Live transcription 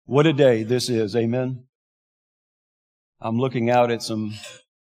What a day this is, amen? I'm looking out at some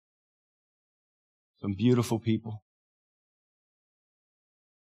beautiful people.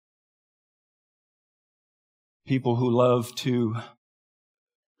 People who love to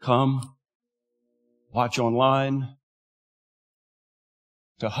come, watch online,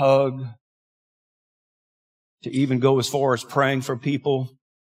 to hug, to even go as far as praying for people.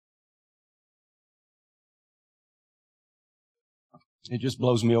 It just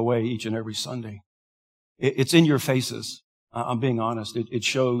blows me away each and every Sunday. It's in your faces. I'm being honest. It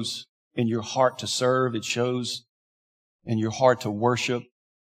shows in your heart to serve. It shows in your heart to worship.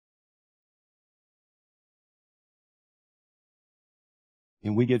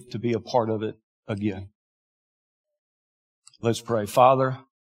 And we get to be a part of it again. Let's pray. Father,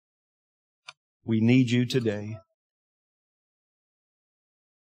 we need you today.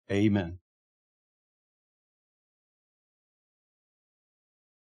 Amen.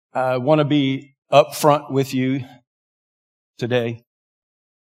 I want to be upfront with you today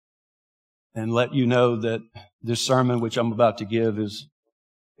and let you know that this sermon which I'm about to give is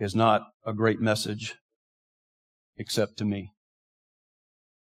not a great message except to me.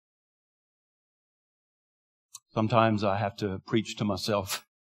 Sometimes I have to preach to myself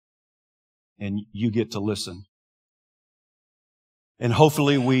and you get to listen. And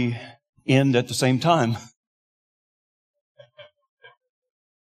hopefully we end at the same time.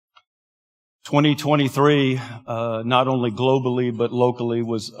 2023, not only globally but locally,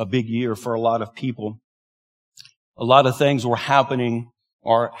 was a big year for a lot of people. A lot of things were happening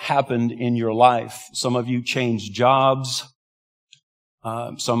or happened in your life. Some of you changed jobs.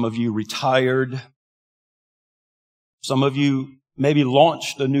 Some of you retired. Some of you maybe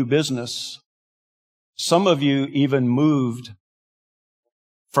launched a new business. Some of you even moved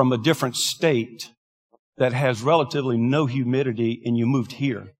from a different state that has relatively no humidity and you moved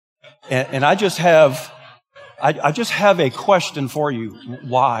here. And I just have a question for you.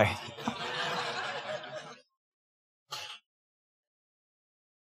 Why?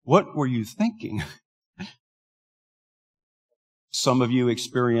 What were you thinking? Some of you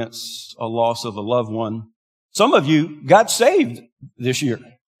experienced a loss of a loved one. Some of you got saved this year.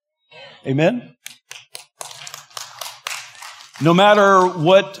 Amen? No matter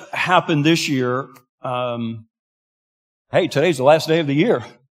what happened this year, hey, today's the last day of the year.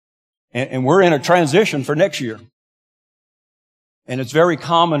 And we're in a transition for next year. And it's very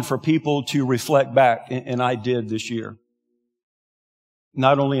common for people to reflect back, and I did this year.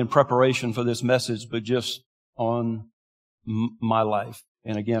 Not only in preparation for this message, but just on my life.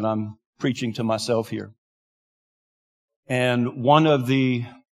 And again, I'm preaching to myself here. And one of the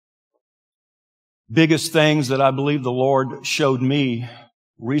biggest things that I believe the Lord showed me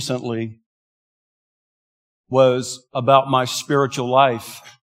recently was about my spiritual life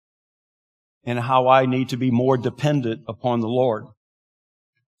and how I need to be more dependent upon the Lord.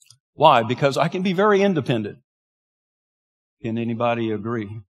 Why? Because I can be very independent. Can anybody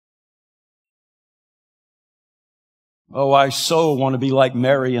agree? Oh, I so want to be like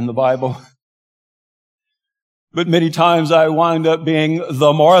Mary in the Bible. But many times I wind up being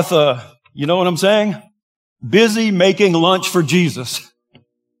the Martha. You know what I'm saying? Busy making lunch for Jesus.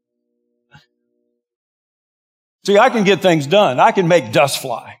 See, I can get things done. I can make dust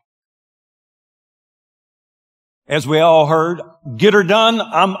fly. As we all heard, get her done,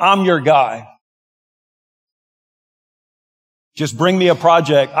 I'm your guy. Just bring me a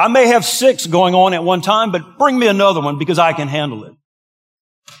project. I may have 6 going on at one time, but bring me another one because I can handle it.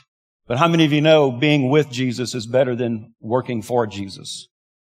 But how many of you know being with Jesus is better than working for Jesus?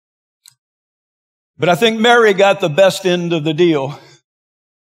 But I think Mary got the best end of the deal.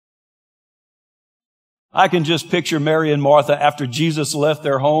 I can just picture Mary and Martha after Jesus left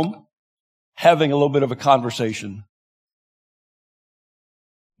their home having a little bit of a conversation.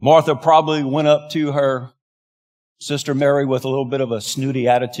 Martha probably went up to her sister Mary with a little bit of a snooty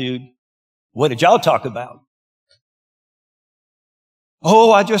attitude. What did y'all talk about?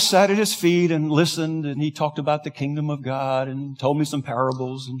 Oh, I just sat at his feet and listened, and he talked about the kingdom of God and told me some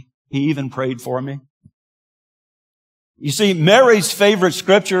parables, and he even prayed for me. You see, Mary's favorite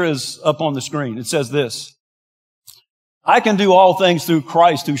scripture is up on the screen. It says this: I can do all things through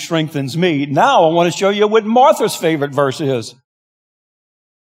Christ who strengthens me. Now I want to show you what Martha's favorite verse is.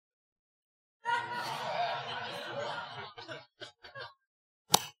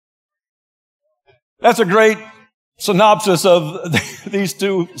 That's a great synopsis of these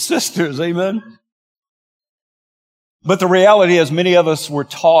two sisters. Amen. But the reality is many of us were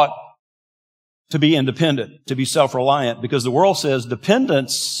taught to be independent, to be self-reliant, because the world says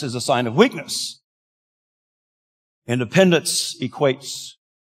dependence is a sign of weakness. Independence equates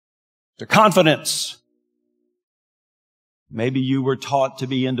to confidence. Maybe you were taught to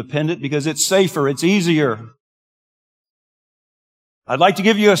be independent because it's safer, it's easier. I'd like to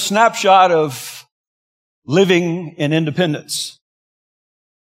give you a snapshot of living in independence.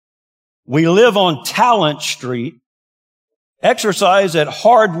 We live on Talent Street, exercise at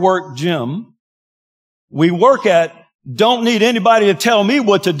Hard Work Gym. We work at Don't Need Anybody to Tell Me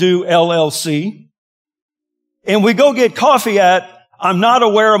What to Do LLC. And we go get coffee at I'm Not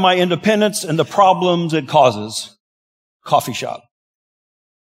Aware of My Independence and the Problems It Causes coffee shop.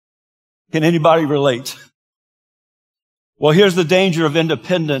 Can anybody relate? Well, here's the danger of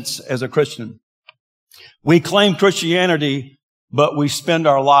independence as a Christian. We claim Christianity, but we spend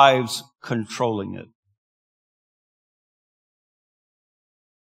our lives controlling it.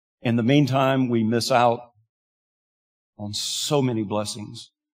 In the meantime, we miss out on so many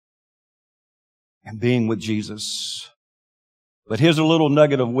blessings and being with Jesus. But here's a little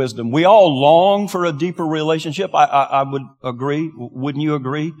nugget of wisdom. We all long for a deeper relationship. I would agree. Wouldn't you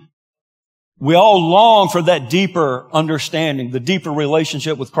agree? We all long for that deeper understanding, the deeper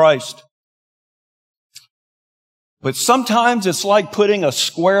relationship with Christ. But sometimes it's like putting a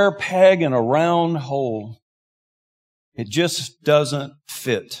square peg in a round hole. It just doesn't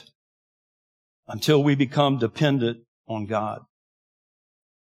fit until we become dependent on God.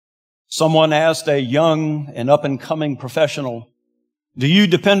 Someone asked a young and up-and-coming professional, "Do you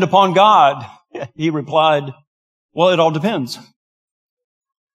depend upon God?" He replied, "Well, it all depends."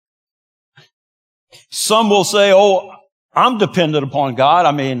 Some will say, "Oh, I'm dependent upon God.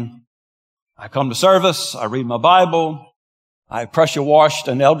 I mean, I come to service, I read my Bible, I pressure washed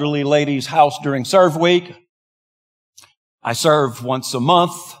an elderly lady's house during serve week, I serve once a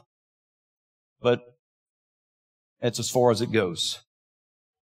month, but it's as far as it goes."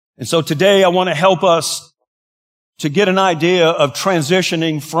 And so today I want to help us to get an idea of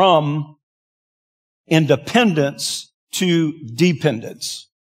transitioning from independence to dependence.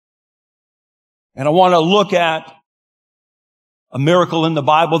 And I want to look at a miracle in the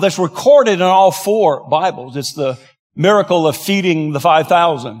Bible that's recorded in all four Bibles. It's the miracle of feeding the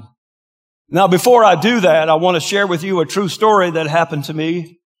 5,000. Now, before I do that, I want to share with you a true story that happened to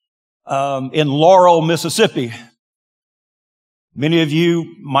me in Laurel, Mississippi. Many of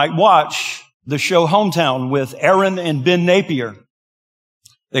you might watch the show Hometown with Aaron and Ben Napier.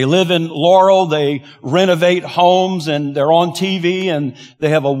 They live in Laurel, they renovate homes, and they're on TV, and they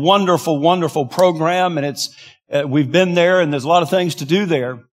have a wonderful, wonderful program, and we've been there, and there's a lot of things to do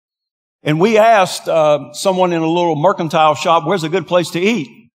there. And we asked someone in a little mercantile shop, where's a good place to eat?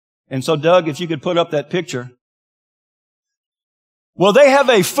 And so, Doug, if you could put up that picture. Well, they have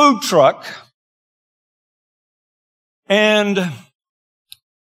a food truck, and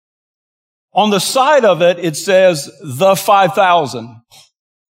on the side of it, it says the 5,000.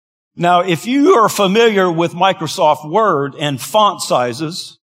 Now, if you are familiar with Microsoft Word and font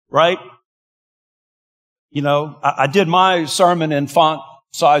sizes, right? You know, I did my sermon in font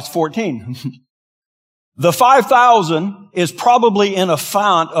size 14. The 5,000 is probably in a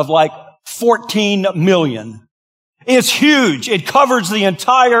font of like 14 million. It's huge. It covers the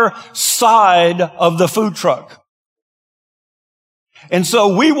entire side of the food truck. And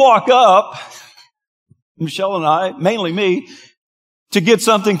so we walk up, Michelle and I, mainly me, to get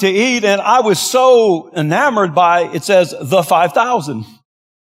something to eat, and I was so enamored by, it says, the 5,000.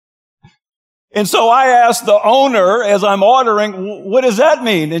 And so I asked the owner as I'm ordering, what does that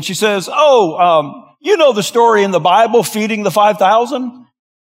mean? And she says, you know the story in the Bible, feeding the 5,000?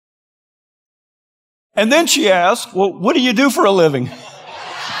 And then she asked, well, what do you do for a living?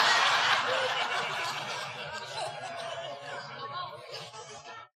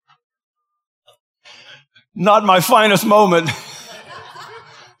 Not my finest moment.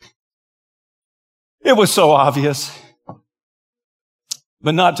 It was so obvious.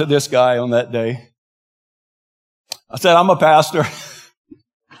 But not to this guy on that day. I said, I'm a pastor.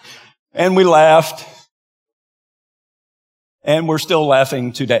 And we laughed. And we're still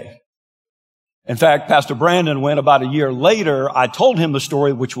laughing today. In fact, Pastor Brandon went about a year later. I told him the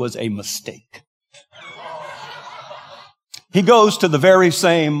story, which was a mistake. He goes to the very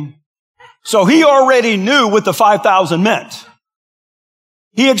same. So he already knew what the 5,000 meant.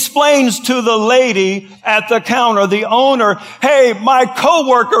 He explains to the lady at the counter, the owner, hey, my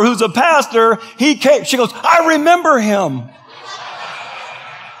coworker who's a pastor, he came. She goes, I remember him.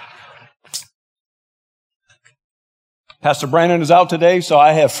 Pastor Brandon is out today, so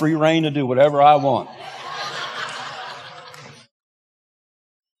I have free reign to do whatever I want.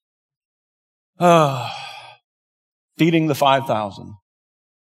 Feeding the 5,000.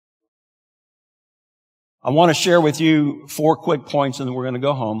 I want to share with you 4 quick points, and then we're going to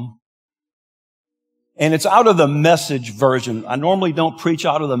go home. And it's out of the Message version. I normally don't preach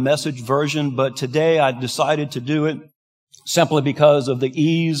out of the Message version, but today I decided to do it simply because of the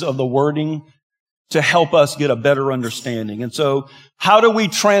ease of the wording to help us get a better understanding. And so, how do we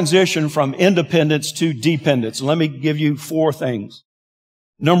transition from independence to dependence? Let me give you 4 things.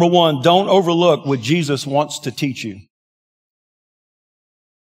 Number 1, don't overlook what Jesus wants to teach you.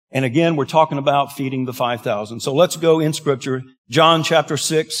 And again, we're talking about feeding the 5,000. So let's go in Scripture. John chapter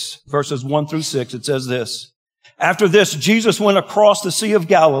 6, verses 1 through 6. It says this. After this, Jesus went across the Sea of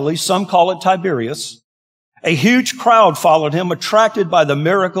Galilee. Some call it Tiberias. A huge crowd followed him, attracted by the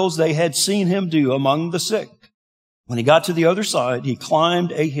miracles they had seen him do among the sick. When he got to the other side, he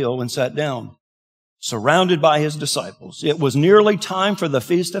climbed a hill and sat down, surrounded by his disciples. It was nearly time for the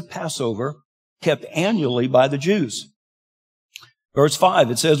feast of Passover, kept annually by the Jews. Verse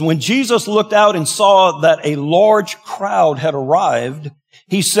 5, it says, when Jesus looked out and saw that a large crowd had arrived,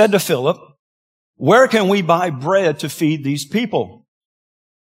 he said to Philip, where can we buy bread to feed these people?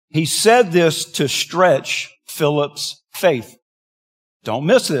 He said this to stretch Philip's faith. Don't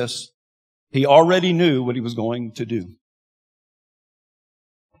miss this. He already knew what he was going to do.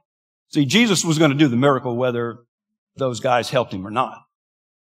 See, Jesus was going to do the miracle whether those guys helped him or not.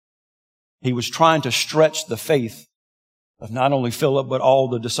 He was trying to stretch the faith of not only Philip, but all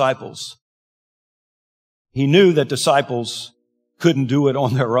the disciples. He knew that disciples couldn't do it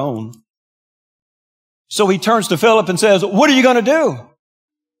on their own. So he turns to Philip and says, what are you going to do?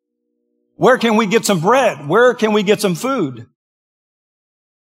 Where can we get some bread? Where can we get some food?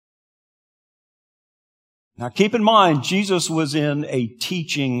 Now keep in mind, Jesus was in a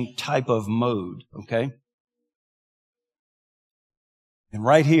teaching type of mode, okay? And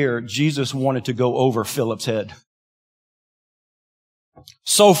right here, Jesus wanted to go over Philip's head.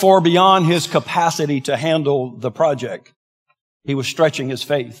 So far beyond his capacity to handle the project. He was stretching his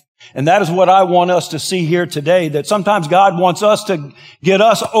faith. And that is what I want us to see here today, that sometimes God wants us to get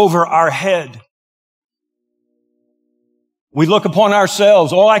us over our head. We look upon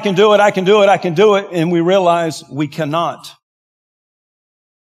ourselves, oh, I can do it, and we realize we cannot.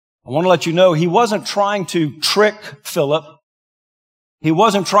 I want to let you know, he wasn't trying to trick Philip. He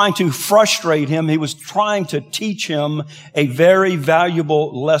wasn't trying to frustrate him. He was trying to teach him a very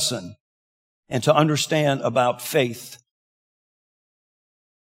valuable lesson and to understand about faith.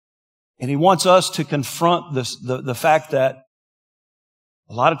 And he wants us to confront the fact that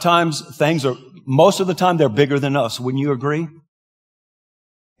a lot of times most of the time they're bigger than us. Wouldn't you agree?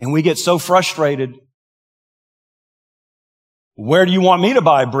 And we get so frustrated. Where do you want me to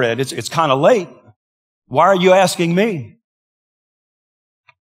buy bread? It's kind of late. Why are you asking me?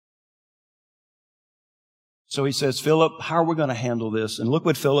 So he says, Philip, how are we going to handle this? And look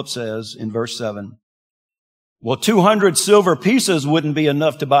what Philip says in verse 7. Well, 200 silver pieces wouldn't be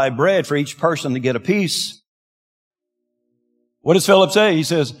enough to buy bread for each person to get a piece. What does Philip say? He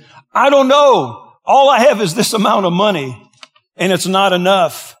says, I don't know. All I have is this amount of money, and it's not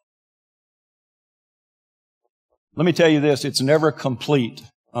enough. Let me tell you this, it's never complete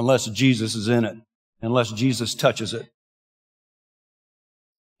unless Jesus is in it, unless Jesus touches it.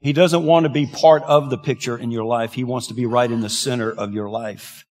 He doesn't want to be part of the picture in your life. He wants to be right in the center of your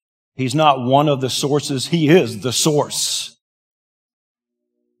life. He's not one of the sources. He is the source.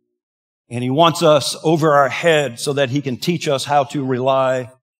 And he wants us over our head so that he can teach us how to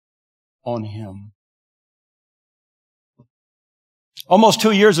rely on him. Almost 2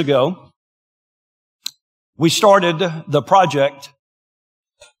 years ago, we started the project.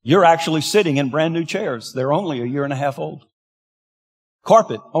 You're actually sitting in brand new chairs. They're only a year and a half old.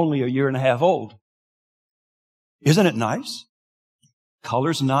 Carpet, only a year and a half old. Isn't it nice?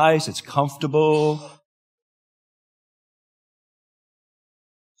 Color's nice. It's comfortable.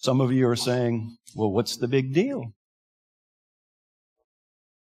 Some of you are saying, well, what's the big deal?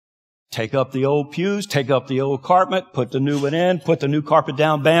 Take up the old pews, take up the old carpet, put the new one in, put the new carpet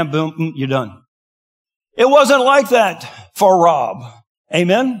down, bam, boom, you're done. It wasn't like that for Rob.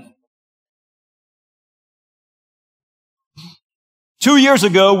 Amen? 2 years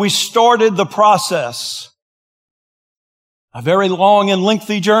ago, we started the process. A very long and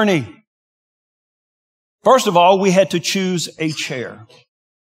lengthy journey. First of all, we had to choose a chair.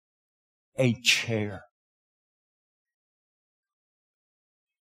 A chair.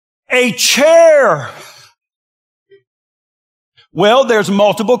 A chair! Well, there's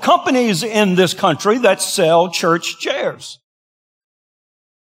multiple companies in this country that sell church chairs.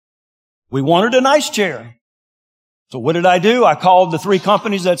 We wanted a nice chair. So what did I do? I called the 3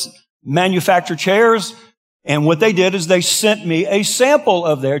 companies that manufacture chairs. And what they did is they sent me a sample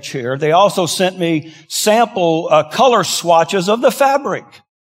of their chair. They also sent me sample color swatches of the fabric.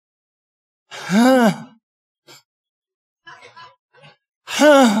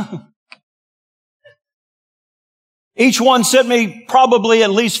 Each one sent me probably at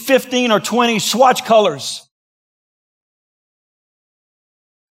least 15 or 20 swatch colors.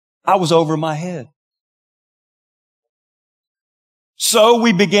 I was over my head. So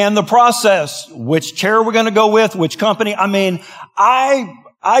we began the process. Which chair we're going to go with, which company. I mean,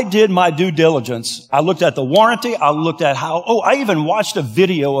 I did my due diligence. I looked at the warranty. I looked at I even watched a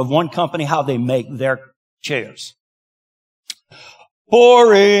video of one company, how they make their chairs.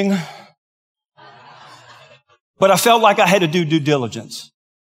 Boring. But I felt like I had to do due diligence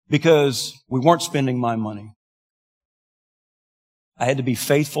because we weren't spending my money. I had to be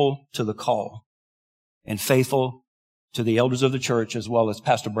faithful to the call and faithful to the elders of the church as well as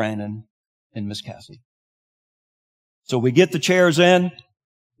Pastor Brandon and Miss Cassie. So we get the chairs in.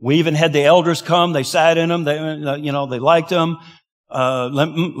 We even had the elders come. They sat in them. They liked them. Let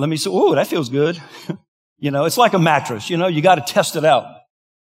me say, oh, that feels good. It's like a mattress. You got to test it out.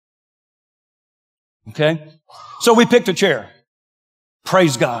 Okay. So we picked a chair.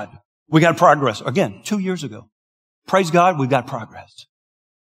 Praise God. We got progress. Again, 2 years ago. Praise God, we got progress.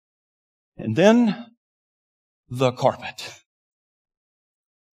 And then the carpet.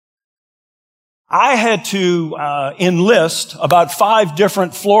 I had to enlist about 5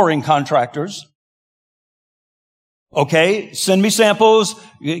 different flooring contractors. Okay, send me samples,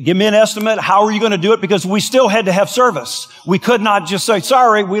 give me an estimate. How are you going to do it? Because we still had to have service. We could not just say,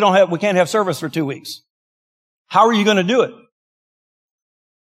 sorry, we can't have service for 2 weeks. How are you going to do it?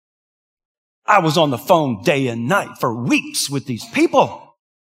 I was on the phone day and night for weeks with these people,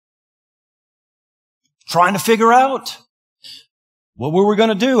 trying to figure out what we were going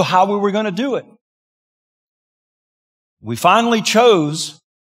to do, how we were going to do it. We finally chose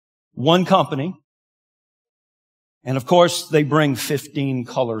one company. And of course, they bring 15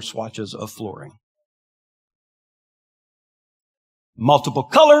 color swatches of flooring. Multiple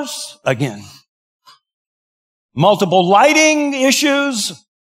colors, again. Multiple lighting issues.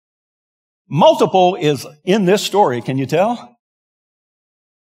 Multiple is in this story, can you tell?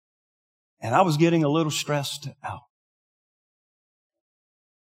 And I was getting a little stressed out.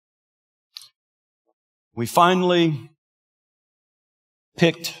 We finally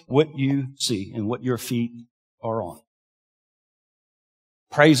picked what you see and what your feet are on.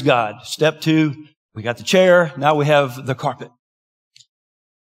 Praise God. Step 2, we got the chair. Now we have the carpet.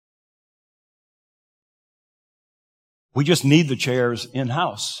 We just need the chairs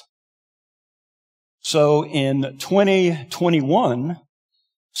in-house. So in 2021,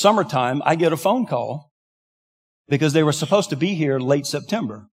 summertime, I get a phone call because they were supposed to be here late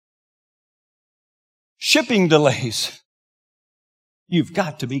September. Shipping delays. You've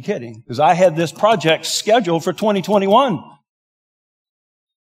got to be kidding, because I had this project scheduled for 2021.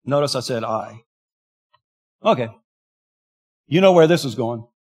 Notice I said I. Okay. You know where this is going.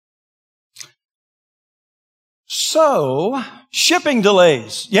 So, shipping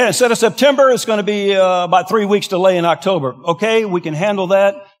delays. Yeah, instead of September, it's going to be about 3 weeks delay in October. Okay, we can handle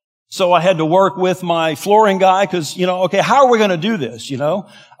that. So I had to work with my flooring guy because, okay, how are we going to do this,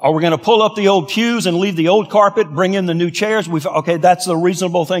 Are we going to pull up the old pews and leave the old carpet, bring in the new chairs? Okay, that's the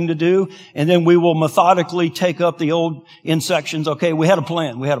reasonable thing to do. And then we will methodically take up the old in sections. Okay, we had a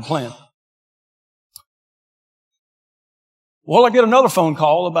plan. Well, I get another phone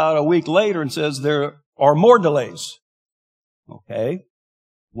call about a week later and says there are more delays. Okay,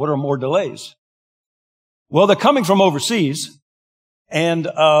 what are more delays? Well, they're coming from overseas. And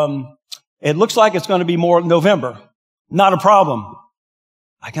it looks like it's going to be more November. Not a problem.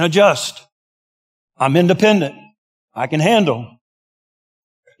 I can adjust. I'm independent. I can handle.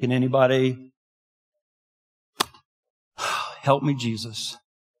 Can anybody help me, Jesus?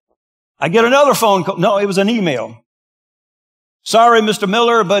 I get another phone call. No, it was an email. Sorry, Mr.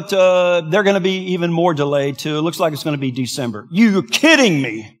 Miller, but they're going to be even more delayed too. It looks like it's going to be December. You're kidding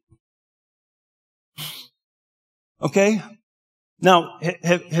me. Okay. Now,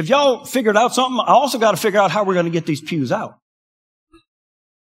 have y'all figured out something? I also got to figure out how we're going to get these pews out.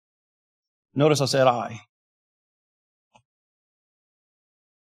 Notice I said I.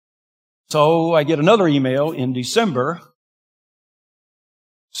 So I get another email in December.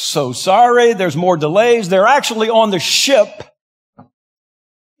 So sorry, there's more delays. They're actually on the ship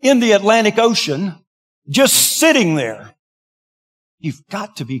in the Atlantic Ocean, just sitting there. You've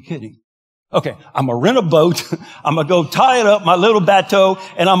got to be kidding. Okay, I'm going to rent a boat. I'm going to go tie it up, my little bateau,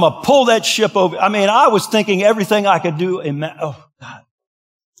 and I'm going to pull that ship over. I mean, I was thinking everything I could do. Oh, God.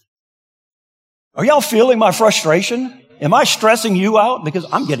 Are y'all feeling my frustration? Am I stressing you out? Because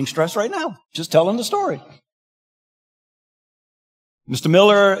I'm getting stressed right now, just telling the story. Mr.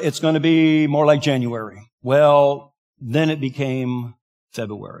 Miller, it's going to be more like January. Well, then it became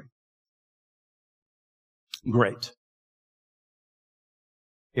February. Great.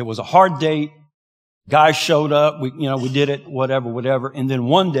 It was a hard date. Guys showed up. We did it, whatever. And then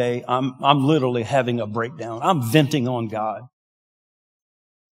one day, I'm literally having a breakdown. I'm venting on God.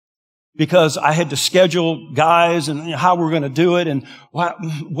 Because I had to schedule guys and how we're going to do it. And what,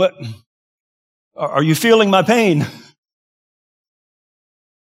 are you feeling my pain?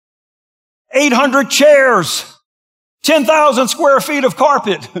 800 chairs, 10,000 square feet of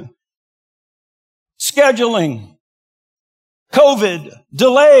carpet, scheduling, COVID,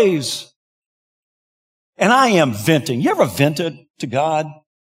 delays. And I am venting. You ever vented to God?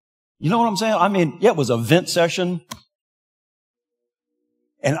 You know what I'm saying? I mean, it was a vent session.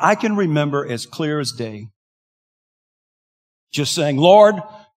 And I can remember as clear as day just saying, Lord,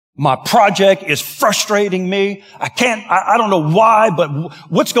 my project is frustrating me. I don't know why, but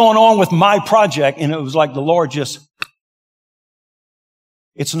what's going on with my project? And it was like the Lord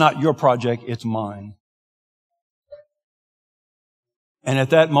it's not your project, it's mine. And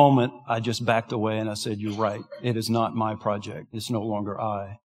at that moment, I just backed away and I said, you're right. It is not my project. It's no longer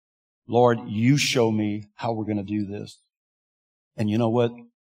I. Lord, you show me how we're going to do this. And you know what?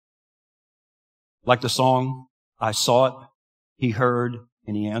 Like the song, I saw it, he heard,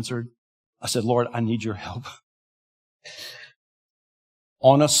 and he answered. I said, Lord, I need your help.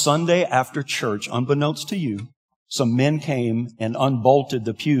 On a Sunday after church, unbeknownst to you, some men came and unbolted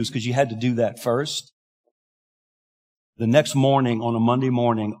the pews because you had to do that first. The next morning, on a Monday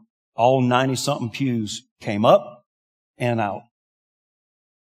morning, all 90-something pews came up and out.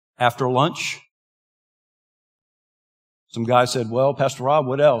 After lunch, some guy said, well, Pastor Rob,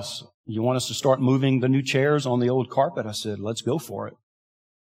 what else? You want us to start moving the new chairs on the old carpet? I said, let's go for it.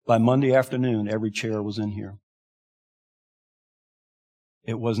 By Monday afternoon, every chair was in here.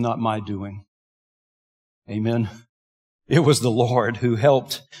 It was not my doing. Amen. It was the Lord who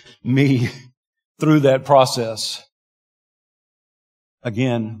helped me through that process.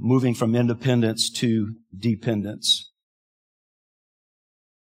 Again, moving from independence to dependence.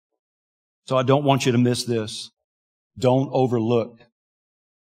 So I don't want you to miss this. Don't overlook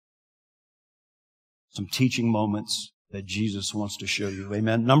some teaching moments that Jesus wants to show you.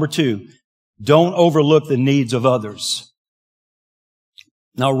 Amen. Number 2, don't overlook the needs of others.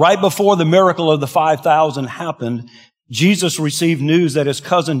 Now, right before the miracle of the 5,000 happened, Jesus received news that his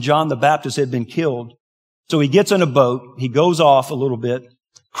cousin John the Baptist had been killed. So he gets in a boat. He goes off a little bit.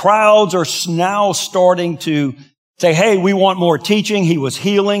 Crowds are now starting to say, hey, we want more teaching. He was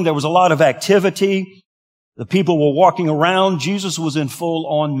healing. There was a lot of activity. The people were walking around. Jesus was in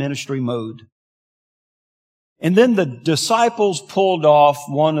full-on ministry mode. And then the disciples pulled off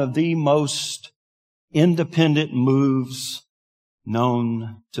one of the most independent moves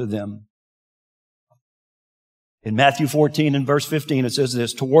known to them. In Matthew 14 and verse 15, it says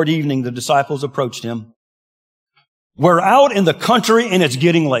this, toward evening, the disciples approached him. We're out in the country and it's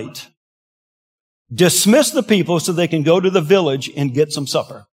getting late. Dismiss the people so they can go to the village and get some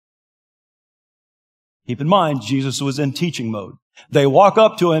supper. Keep in mind, Jesus was in teaching mode. They walk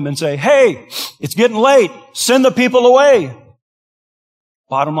up to him and say, hey, it's getting late. Send the people away.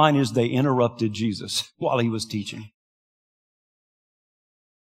 Bottom line is they interrupted Jesus while he was teaching.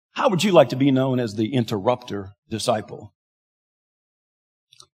 How would you like to be known as the interrupter disciple?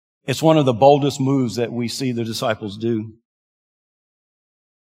 It's one of the boldest moves that we see the disciples do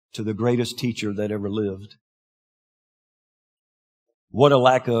to the greatest teacher that ever lived. What a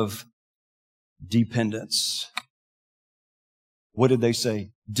lack of dependence. What did they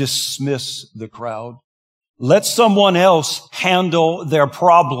say? Dismiss the crowd. Let someone else handle their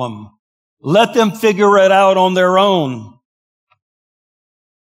problem. Let them figure it out on their own.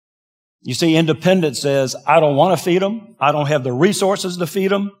 You see, independence says, I don't want to feed them. I don't have the resources to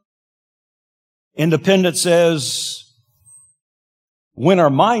feed them. Independence says, when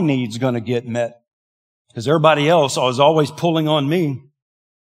are my needs going to get met? Because everybody else is always pulling on me.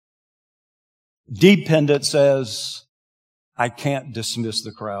 Dependence says, I can't dismiss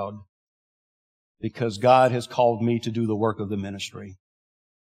the crowd because God has called me to do the work of the ministry.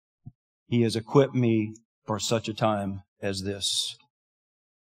 He has equipped me for such a time as this.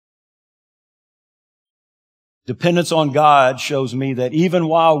 Dependence on God shows me that even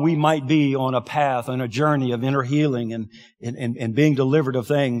while we might be on a path, on a journey of inner healing and being delivered of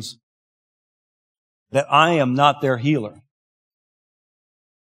things, that I am not their healer.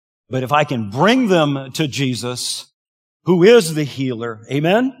 But if I can bring them to Jesus, who is the healer,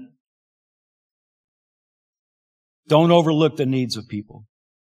 amen? Don't overlook the needs of people.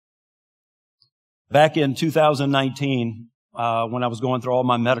 Back in 2019, when I was going through all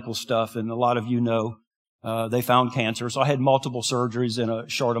my medical stuff, and a lot of you know, They found cancer. So I had multiple surgeries in a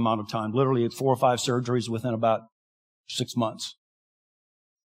short amount of time, literally 4 or 5 surgeries within about 6 months.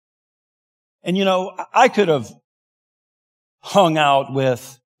 And I could have hung out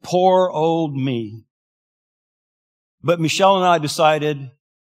with poor old me. But Michelle and I decided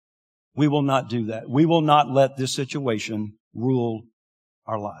we will not do that. We will not let this situation rule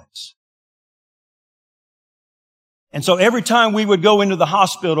our lives. And so every time we would go into the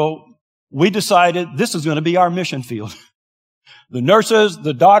hospital, we decided this is going to be our mission field. The nurses,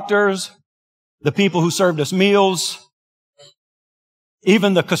 the doctors, the people who served us meals,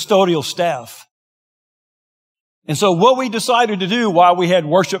 even the custodial staff. And so what we decided to do while we had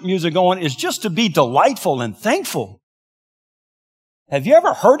worship music going is just to be delightful and thankful. Have you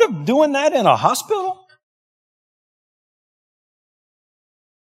ever heard of doing that in a hospital?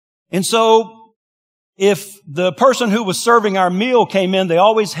 And so if the person who was serving our meal came in, they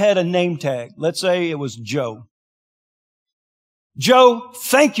always had a name tag. Let's say it was Joe. Joe,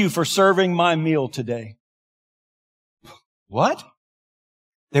 thank you for serving my meal today. What?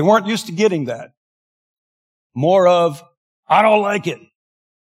 They weren't used to getting that. More of, I don't like it.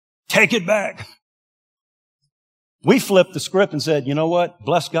 Take it back. We flipped the script and said, you know what?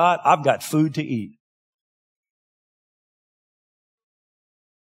 Bless God, I've got food to eat.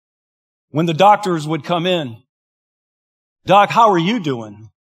 When the doctors would come in, Doc, how are you doing?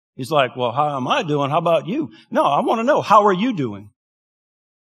 He's like, well, how am I doing? How about you? No, I want to know, how are you doing?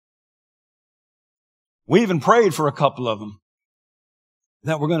 We even prayed for a couple of them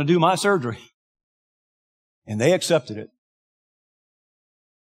that were going to do my surgery. And they accepted it.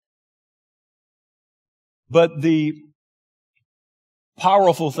 But the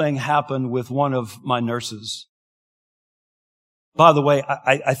powerful thing happened with one of my nurses. By the way,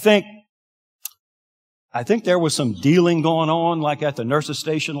 I think there was some dealing going on, like at the nurse's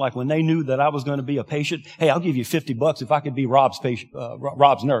station, like when they knew that I was going to be a patient. Hey, I'll give you $50 if I could be Rob's patient,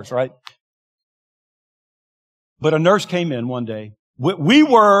 Rob's nurse, right? But a nurse came in one day. We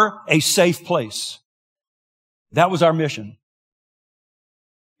were a safe place. That was our mission.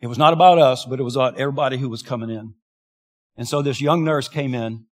 It was not about us, but it was about everybody who was coming in. And so this young nurse came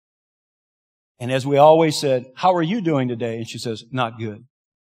in, and as we always said, how are you doing today? And she says, not good.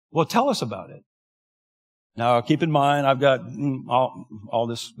 Well, tell us about it. Now, keep in mind, I've got all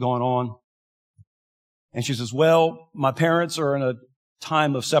this going on. And she says, well, my parents are in a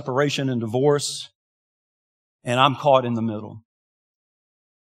time of separation and divorce, and I'm caught in the middle.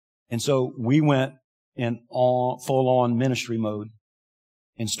 And so we went in full-on ministry mode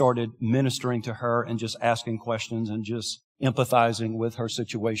and started ministering to her and just asking questions and just empathizing with her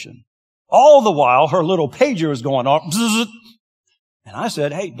situation. All the while, her little pager was going off. And I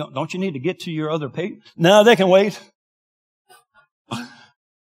said, hey, don't you need to get to your other page? No, they can wait.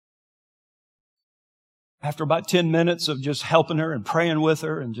 After about 10 minutes of just helping her and praying with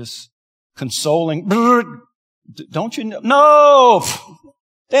her and just consoling, don't you know? No!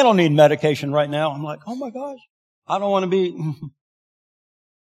 They don't need medication right now. I'm like, oh my gosh, I don't want to be.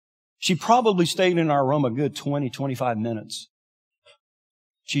 She probably stayed in our room a good 20, 25 minutes.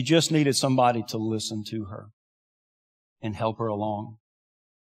 She just needed somebody to listen to her and help her along.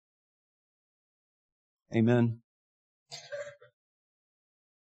 Amen.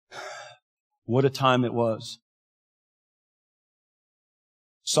 What a time it was.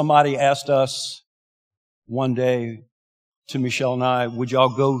 Somebody asked us one day, to Michelle and I, would y'all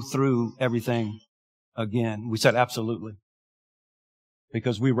go through everything again? We said, absolutely.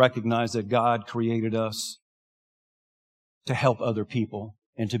 Because we recognize that God created us to help other people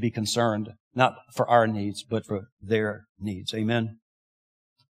and to be concerned, not for our needs, but for their needs. Amen.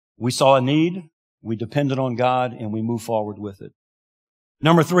 We saw a need, we depended on God, and we moved forward with it.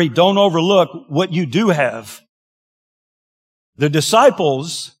 Number 3, don't overlook what you do have. The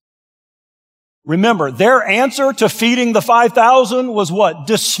disciples, remember, their answer to feeding the 5,000 was what?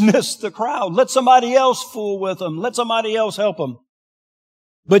 Dismiss the crowd. Let somebody else fool with them. Let somebody else help them.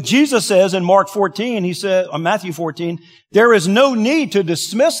 But Jesus says in Matthew 14, there is no need to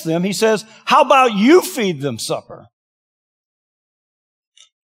dismiss them. He says, how about you feed them supper?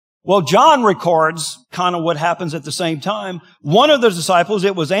 Well, John records kind of what happens at the same time. One of the disciples,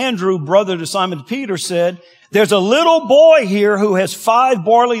 it was Andrew, brother to Simon Peter, said, there's a little boy here who has 5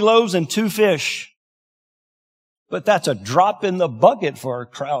 barley loaves and 2 fish. But that's a drop in the bucket for a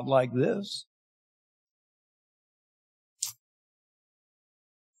crowd like this.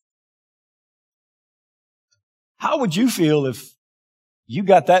 How would you feel if you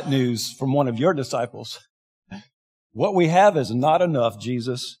got that news from one of your disciples? What we have is not enough,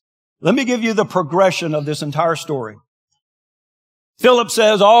 Jesus. Let me give you the progression of this entire story. Philip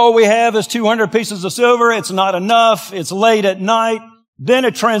says, all we have is 200 pieces of silver. It's not enough. It's late at night. Then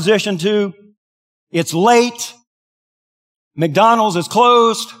it transitioned to, it's late. McDonald's is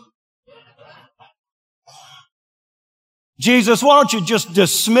closed. Jesus, why don't you just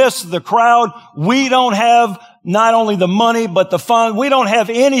dismiss the crowd? We don't have not only the money, but the fund. We don't have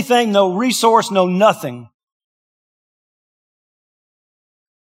anything, no resource, no nothing.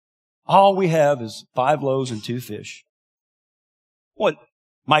 All we have is 5 loaves and 2 fish. What?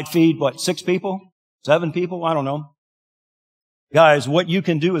 Might feed, 6 people? 7 people? I don't know. Guys, what you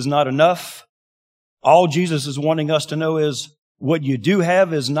can do is not enough. All Jesus is wanting us to know is what you do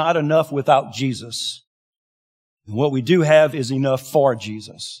have is not enough without Jesus. And what we do have is enough for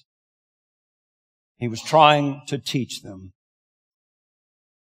Jesus. He was trying to teach them.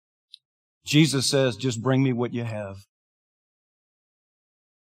 Jesus says, just bring me what you have.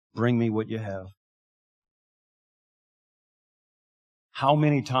 Bring me what you have. How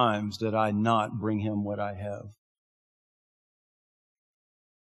many times did I not bring him what I have?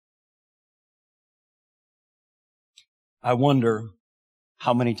 I wonder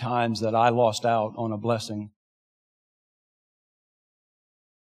how many times that I lost out on a blessing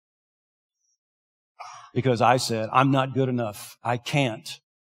because I said, I'm not good enough. I can't.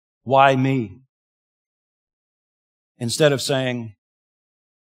 Why me? Instead of saying,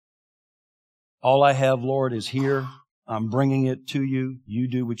 all I have, Lord, is here. I'm bringing it to you. You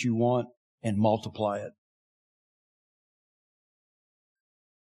do what you want and multiply it.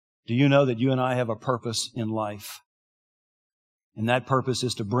 Do you know that you and I have a purpose in life? And that purpose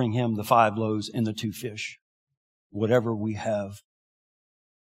is to bring him the 5 loaves and the 2 fish. Whatever we have.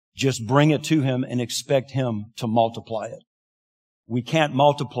 Just bring it to him and expect him to multiply it. We can't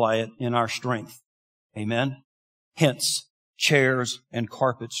multiply it in our strength. Amen? Hence, chairs and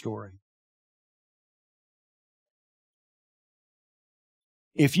carpet story.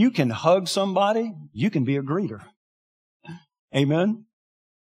 If you can hug somebody, you can be a greeter. Amen?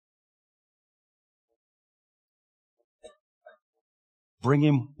 Bring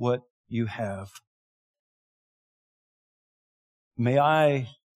him what you have. May I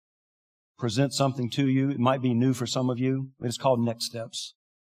present something to you? It might be new for some of you. It's called Next Steps.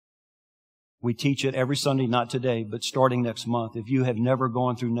 We teach it every Sunday, not today, but starting next month. If you have never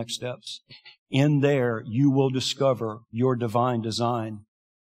gone through Next Steps, in there you will discover your divine design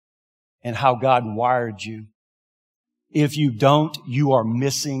and how God wired you. If you don't, you are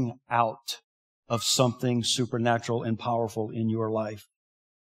missing out of something supernatural and powerful in your life.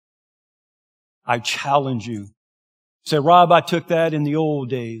 I challenge you. Say, Rob, I took that in the old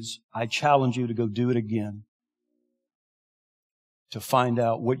days. I challenge you to go do it again. To find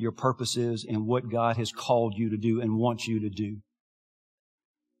out what your purpose is and what God has called you to do and wants you to do.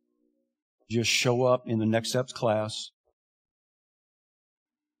 Just show up in the Next Steps class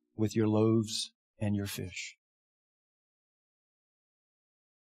with your loaves and your fish.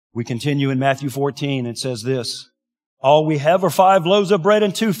 We continue in Matthew 14. It says this, all we have are 5 loaves of bread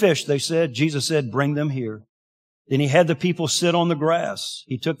and 2 fish, they said. Jesus said, bring them here. Then he had the people sit on the grass.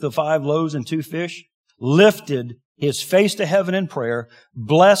 He took the 5 loaves and 2 fish, lifted his face to heaven in prayer,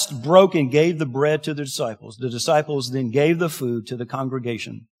 blessed, broke, and gave the bread to the disciples. The disciples then gave the food to the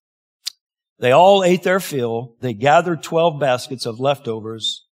congregation. They all ate their fill. They gathered 12 baskets of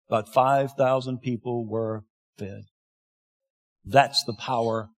leftovers. About 5,000 people were fed. That's the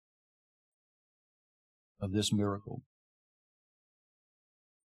power of this miracle.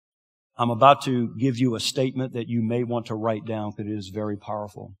 I'm about to give you a statement that you may want to write down because it is very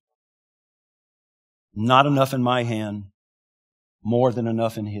powerful. Not enough in my hand, more than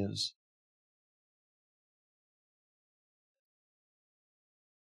enough in His.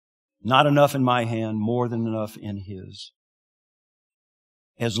 Not enough in my hand, more than enough in His.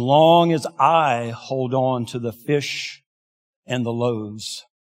 As long as I hold on to the fish and the loaves,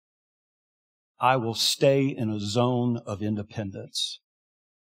 I will stay in a zone of independence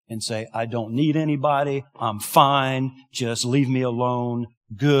and say, I don't need anybody. I'm fine. Just leave me alone.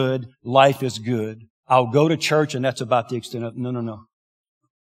 Good. Life is good. I'll go to church and that's about the extent of it. No.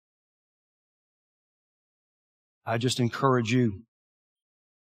 I just encourage you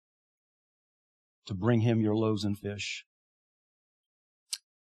to bring Him your loaves and fish.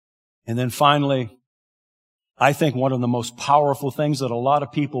 And then finally, I think one of the most powerful things that a lot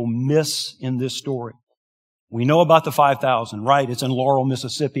of people miss in this story. We know about the 5,000, right? It's in Laurel,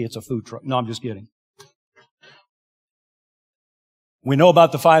 Mississippi. It's a food truck. No, I'm just kidding. We know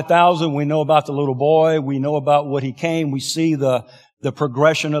about the 5,000. We know about the little boy. We know about what he came. We see the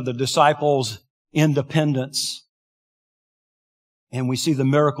progression of the disciples' independence. And we see the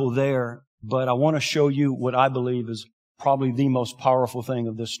miracle there. But I want to show you what I believe is probably the most powerful thing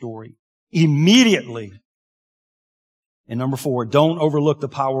of this story. Immediately. And number 4, don't overlook the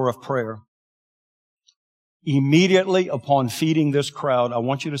power of prayer. Immediately upon feeding this crowd, I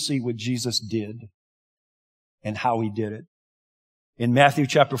want you to see what Jesus did and how He did it. In Matthew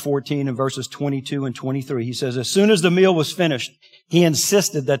chapter 14 and verses 22 and 23, He says, as soon as the meal was finished, He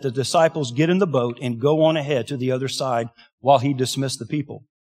insisted that the disciples get in the boat and go on ahead to the other side while He dismissed the people.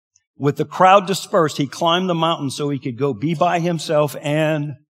 With the crowd dispersed, He climbed the mountain so He could go be by Himself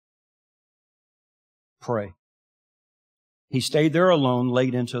and pray. He stayed there alone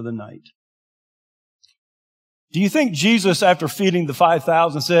late into the night. Do you think Jesus, after feeding the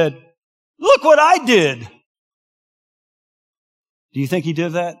 5,000, said, look what I did? Do you think He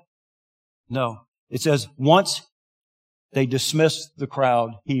did that? No. It says, once they dismissed the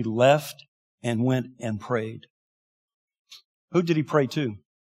crowd, He left and went and prayed. Who did He pray to?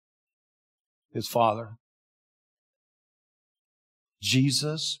 His Father.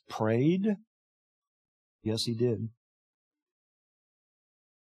 Jesus prayed? Yes, He did.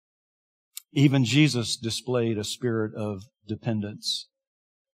 Even Jesus displayed a spirit of dependence.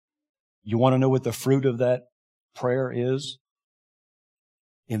 You want to know what the fruit of that prayer is?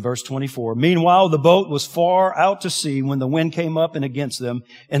 In verse 24, meanwhile, the boat was far out to sea when the wind came up and against them,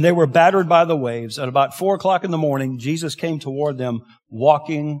 and they were battered by the waves. At about 4:00 in the morning, Jesus came toward them,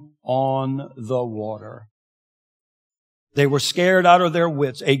 walking on the water. They were scared out of their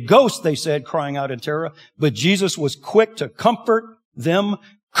wits. A ghost, they said, crying out in terror. But Jesus was quick to comfort them.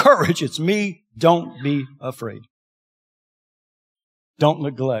 Courage, it's me. Don't be afraid. Don't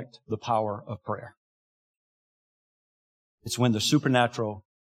neglect the power of prayer. It's when the supernatural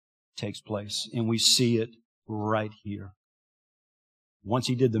takes place, and we see it right here. Once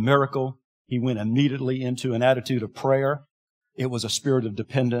He did the miracle, He went immediately into an attitude of prayer. It was a spirit of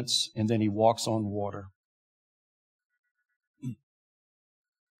dependence, and then He walks on water.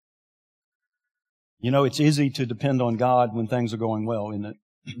 You know, it's easy to depend on God when things are going well, isn't it?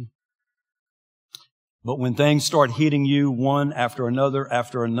 But when things start hitting you one after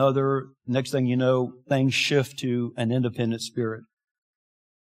another, next thing you know, things shift to an independent spirit.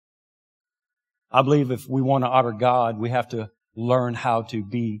 I believe if we want to honor God, we have to learn how to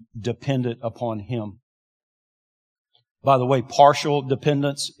be dependent upon Him. By the way, partial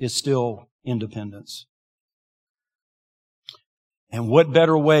dependence is still independence. And what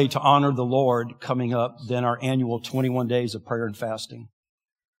better way to honor the Lord coming up than our annual 21 days of prayer and fasting?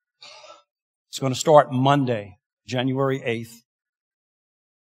 It's going to start Monday, January 8th.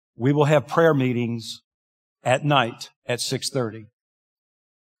 We will have prayer meetings at night at 6:30,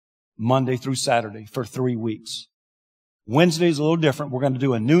 Monday through Saturday for 3 weeks. Wednesday is a little different. We're going to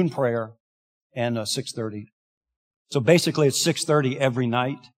do a noon prayer and 6:30. So basically it's 6:30 every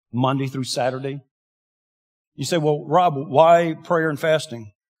night, Monday through Saturday. You say, well, Rob, why prayer and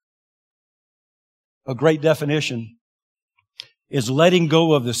fasting? A great definition is letting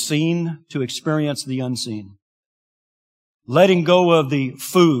go of the seen to experience the unseen. Letting go of the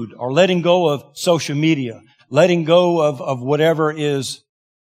food or letting go of social media. Letting go of whatever is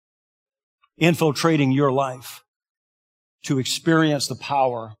infiltrating your life to experience the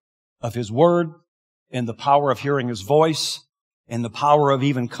power of His Word and the power of hearing His voice and the power of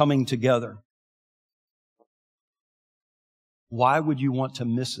even coming together. Why would you want to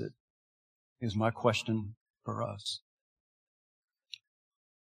miss it? Is my question for us.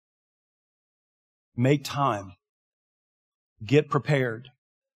 Make time. Get prepared.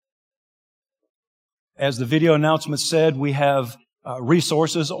 As the video announcement said, we have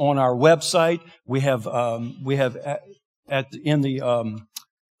resources on our website. We have in the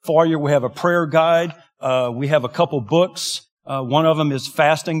foyer we have a prayer guide. We have a couple books. One of them is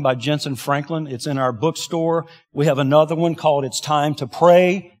Fasting by Jensen Franklin. It's in our bookstore. We have another one called It's Time to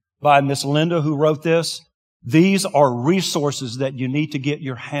Pray by Miss Linda, who wrote this. These are resources that you need to get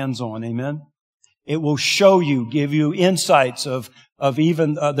your hands on. Amen. It will show you, give you insights of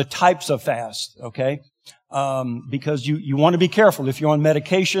even the types of fast, okay? Because you want to be careful. If you're on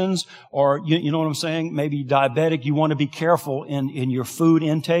medications or, you know what I'm saying? Maybe diabetic, you want to be careful in your food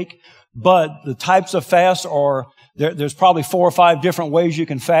intake. But the types of fast are, there's probably 4 or 5 different ways you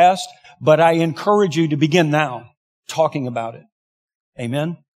can fast. But I encourage you to begin now talking about it.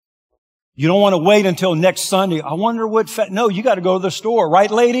 Amen? You don't want to wait until next Sunday. I wonder what no, you got to go to the store.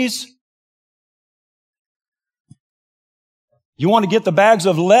 Right, ladies? You want to get the bags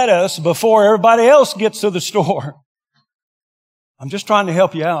of lettuce before everybody else gets to the store. I'm just trying to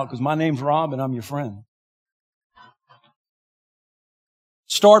help you out because my name's Rob and I'm your friend.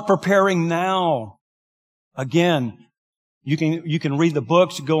 Start preparing now. Again, You can read the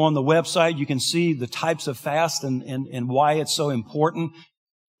books, go on the website, you can see the types of fast and why it's so important.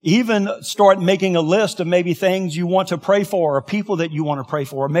 Even start making a list of maybe things you want to pray for or people that you want to pray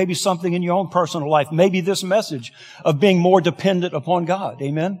for, or maybe something in your own personal life, maybe this message of being more dependent upon God.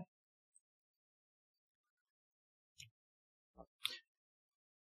 Amen?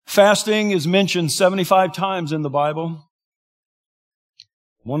 Fasting is mentioned 75 times in the Bible.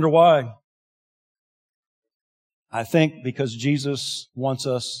 Wonder why? I think because Jesus wants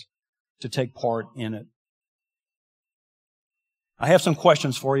us to take part in it. I have some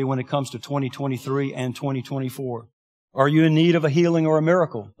questions for you when it comes to 2023 and 2024. Are you in need of a healing or a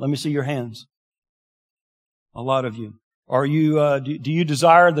miracle? Let me see your hands. A lot of you. Are you? Do you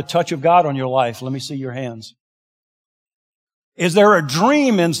desire the touch of God on your life? Let me see your hands. Is there a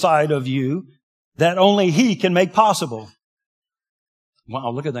dream inside of you that only He can make possible?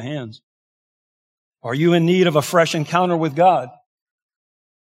 Wow, look at the hands. Are you in need of a fresh encounter with God?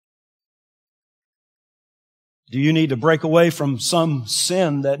 Do you need to break away from some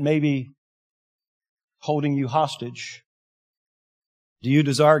sin that may be holding you hostage? Do you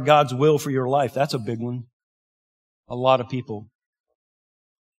desire God's will for your life? That's a big one. A lot of people.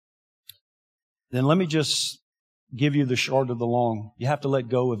 Then let me just give you the short of the long. You have to let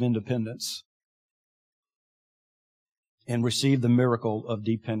go of independence and receive the miracle of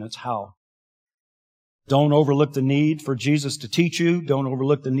dependence. How? Don't overlook the need for Jesus to teach you. Don't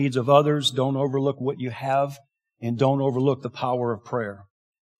overlook the needs of others. Don't overlook what you have. And don't overlook the power of prayer.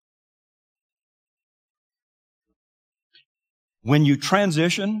 When you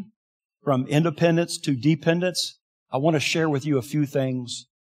transition from independence to dependence, I want to share with you a few things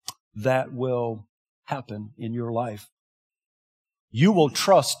that will happen in your life. You will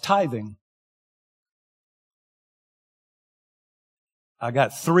trust tithing. I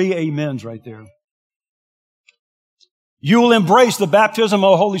got 3 amens right there. You will embrace the baptism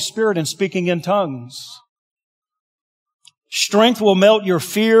of the Holy Spirit and speaking in tongues. Strength will melt your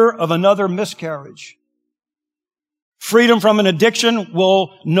fear of another miscarriage. Freedom from an addiction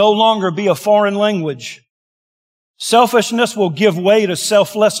will no longer be a foreign language. Selfishness will give way to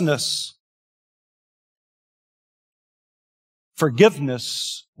selflessness.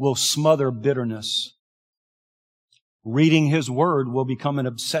 Forgiveness will smother bitterness. Reading His Word will become an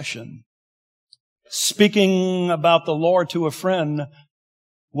obsession. Speaking about the Lord to a friend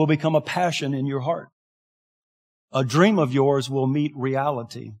will become a passion in your heart. A dream of yours will meet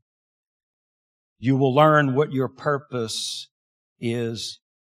reality. You will learn what your purpose is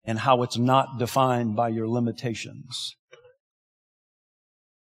and how it's not defined by your limitations.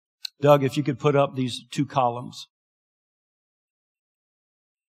 Doug, if you could put up these 2 columns.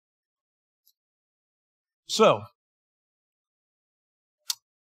 So,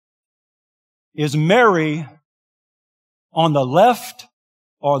 is Mary on the left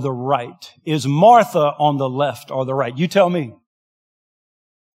or the right? Is Martha on the left or the right? You tell me.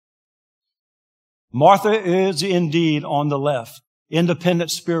 Martha is indeed on the left.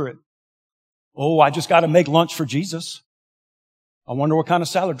 Independent spirit. Oh, I just got to make lunch for Jesus. I wonder what kind of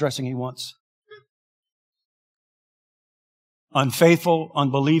salad dressing He wants. Unfaithful,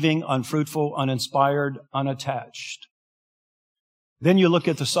 unbelieving, unfruitful, uninspired, unattached. Then you look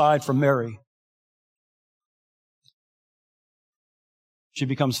at the side from Mary. She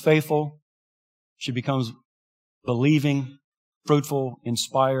becomes faithful. She becomes believing, fruitful,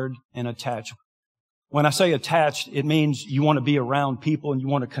 inspired, and attached. When I say attached, it means you want to be around people and you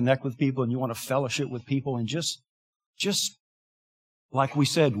want to connect with people and you want to fellowship with people and just like we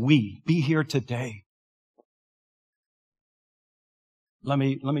said, be here today. Let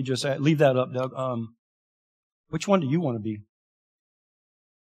me just leave that up, Doug. Which one do you want to be?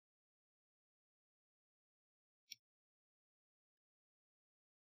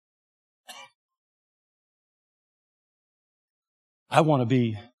 I want to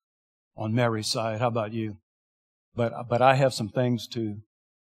be on Mary's side. How about you? But I have some things to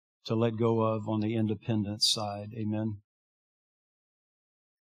let go of on the independent side. Amen.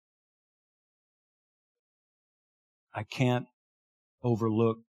 I can't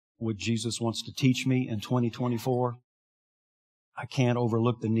overlook what Jesus wants to teach me in 2024. I can't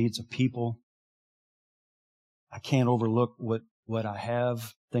overlook the needs of people. I can't overlook what I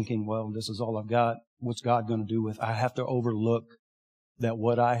have, thinking, well, this is all I've got. What's God going to do with it? I have to overlook that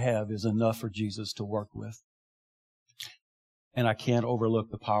what I have is enough for Jesus to work with. And I can't overlook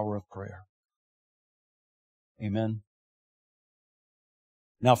the power of prayer. Amen.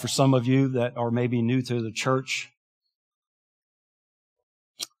 Now, for some of you that are maybe new to the church,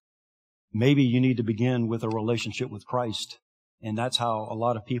 maybe you need to begin with a relationship with Christ. And that's how a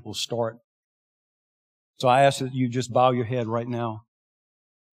lot of people start So I ask that you just bow your head right now.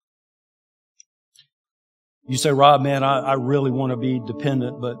 You say, Rob, man, I really want to be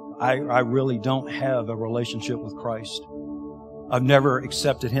dependent, but I really don't have a relationship with Christ. I've never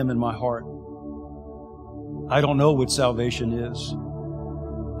accepted Him in my heart. I don't know what salvation is.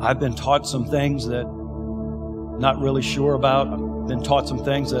 I've been taught some things that I'm not really sure about. I've been taught some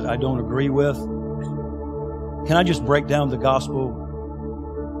things that I don't agree with. Can I just break down the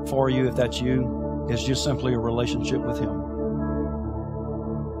gospel for you, if that's you? It's just simply a relationship with Him.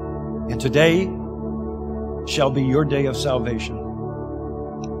 And today shall be your day of salvation.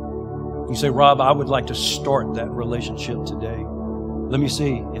 You say, Rob, I would like to start that relationship today. Let me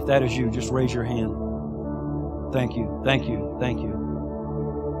see. If that is you, just raise your hand. Thank you. Thank you. Thank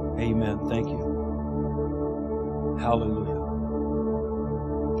you. Amen. Thank you. Hallelujah.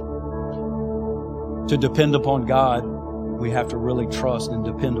 To depend upon God, we have to really trust and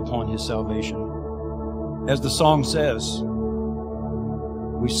depend upon His salvation. As the song says,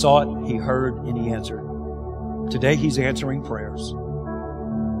 we sought, He heard, and He answered. Today He's answering prayers.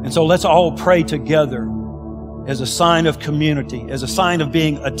 And so let's all pray together as a sign of community, as a sign of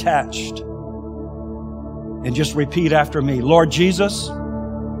being attached. And just repeat after me. Lord Jesus,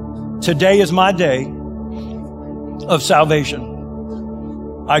 today is my day of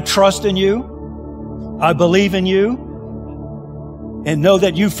salvation. I trust in You. I believe in You. And know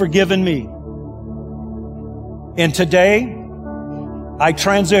that You've forgiven me. And today, I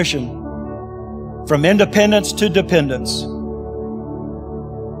transition from independence to dependence.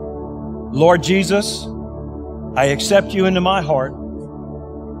 Lord Jesus, I accept You into my heart.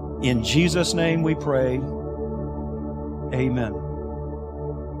 In Jesus' name we pray. Amen.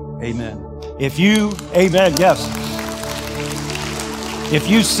 Amen. Amen, yes. If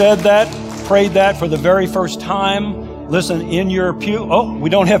you said that, prayed that for the very first time, listen, in your pew, we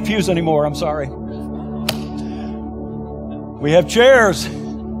don't have pews anymore, I'm sorry. We have chairs.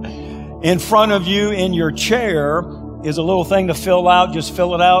 In front of you in your chair is a little thing to fill out. Just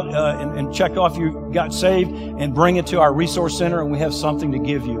fill it out and check off you got saved and bring it to our resource center, and we have something to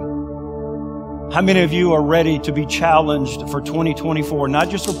give you. How many of you are ready to be challenged for 2024? Not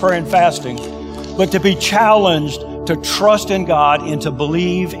just for prayer and fasting, but to be challenged to trust in God and to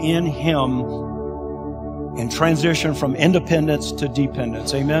believe in Him and transition from independence to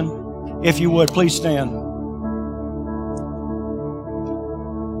dependence. Amen? If you would, please stand.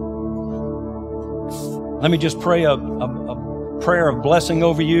 Let me just pray a prayer of blessing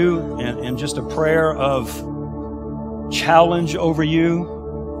over you and just a prayer of challenge over you.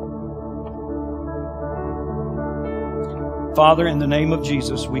 Father, in the name of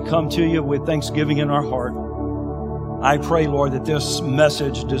Jesus, we come to You with thanksgiving in our heart. I pray, Lord, that this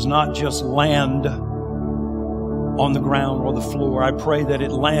message does not just land on the ground or the floor. I pray that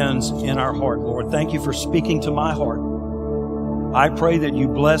it lands in our heart, Lord. Thank You for speaking to my heart. I pray that You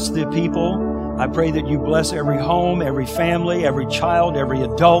bless the people. I pray that You bless every home, every family, every child, every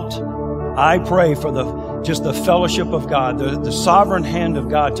adult. I pray for the fellowship of God, the sovereign hand of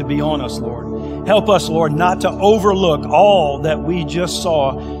God to be on us, Lord. Help us, Lord, not to overlook all that we just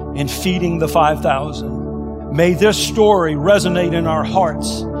saw in feeding the 5,000. May this story resonate in our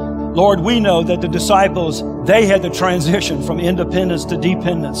hearts. Lord, we know that the disciples, they had to transition from independence to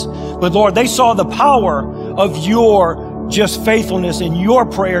dependence. But Lord, they saw the power of Your just faithfulness in Your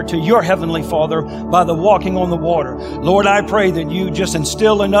prayer to Your Heavenly Father by the walking on the water. Lord, I pray that You just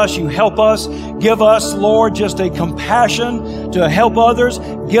instill in us, You help us, give us, Lord, just a compassion to help others.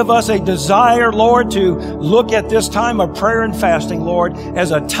 Give us a desire, Lord, to look at this time of prayer and fasting, Lord,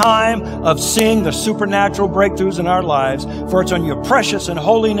 as a time of seeing the supernatural breakthroughs in our lives. For it's on Your precious and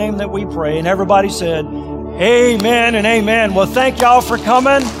holy name that we pray. And everybody said, amen and amen. Well, thank y'all for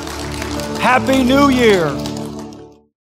coming. Happy New Year.